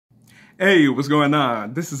Hey, what's going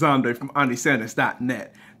on? This is Andre from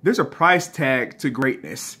AndreSanders.net. There's a price tag to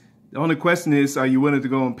greatness. The only question is, are you willing to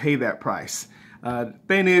go and pay that price? The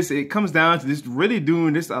thing is, it comes down to just really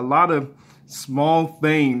doing just a lot of small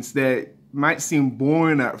things that might seem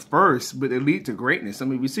boring at first, but they lead to greatness. I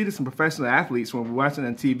mean, we see this in professional athletes when we're watching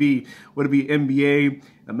on TV, whether it be NBA,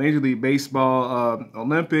 Major League Baseball,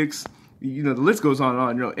 Olympics. You know, the list goes on and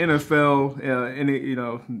on. You know, NFL, any, you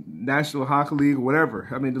know, National Hockey League, whatever.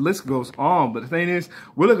 I mean, the list goes on. But the thing is,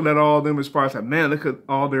 we're looking at all of them as far as like, man, look at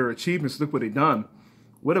all their achievements. Look what they've done.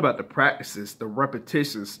 What about the practices, the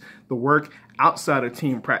repetitions, the work outside of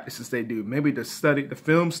team practices they do? Maybe the study, the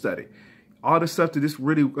film study, all the stuff to just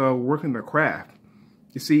really work in their craft.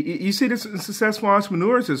 You see this in successful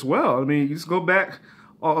entrepreneurs as well. I mean, you just go back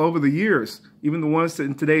all over the years, even the ones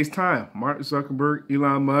in today's time, Mark Zuckerberg,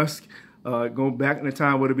 Elon Musk. Going back in the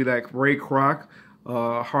time, would it be like Ray Kroc,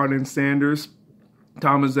 Harlan Sanders,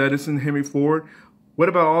 Thomas Edison, Henry Ford? What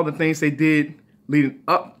about all the things they did leading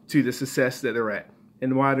up to the success that they're at,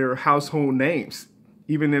 and why they're household names,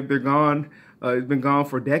 even if they're gone, it's been gone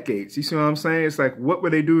for decades? You see what I'm saying? It's like, what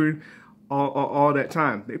were they doing all that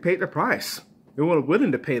time? They paid the price. They weren't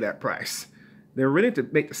willing to pay that price. They're willing to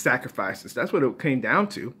make the sacrifices. That's what it came down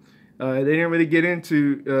to. They didn't really get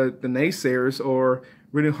into the naysayers or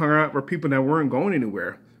really hung around with people that weren't going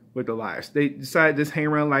anywhere with their lives. They decided to just hang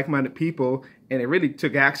around like-minded people, and they really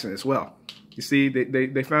took action as well. You see,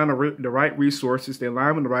 they found the right resources, they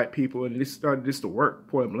aligned with the right people, and they started just to work,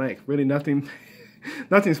 point blank. Really nothing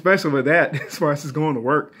special with that as far as just going to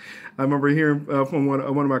work. I remember hearing from one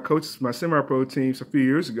of my coaches, my semi-pro teams a few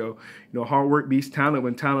years ago, you know, hard work beats talent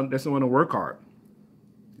when talent doesn't want to work hard.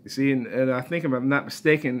 You see, and I think, if I'm not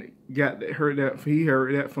mistaken, he heard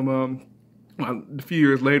that from a few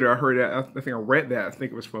years later. I heard that. I think I read that. I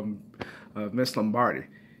think it was from Vince Lombardi.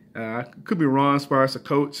 I could be wrong as far as a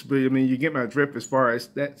coach, but I mean, you get my drift as far as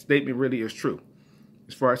that statement really is true.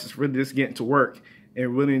 As far as it's really just getting to work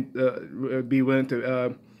and really be willing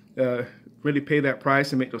to really pay that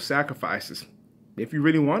price and make those sacrifices. If you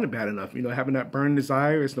really want it bad enough, you know, having that burning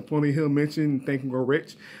desire, as Napoleon Hill mentioned, Think and Grow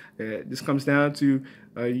Rich. This comes down to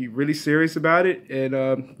you really serious about it,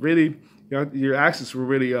 and really your actions will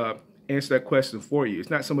really answer that question for you. It's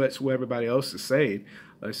not so much what everybody else is saying.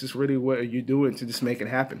 It's just really what are you doing to just make it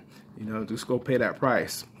happen. You know, just go pay that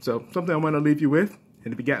price. So something I want to leave you with,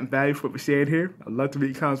 and if you gotten value from what we shared here, I'd love to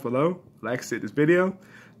read your comments below. Like I said, this video.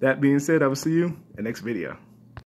 That being said, I will see you in the next video.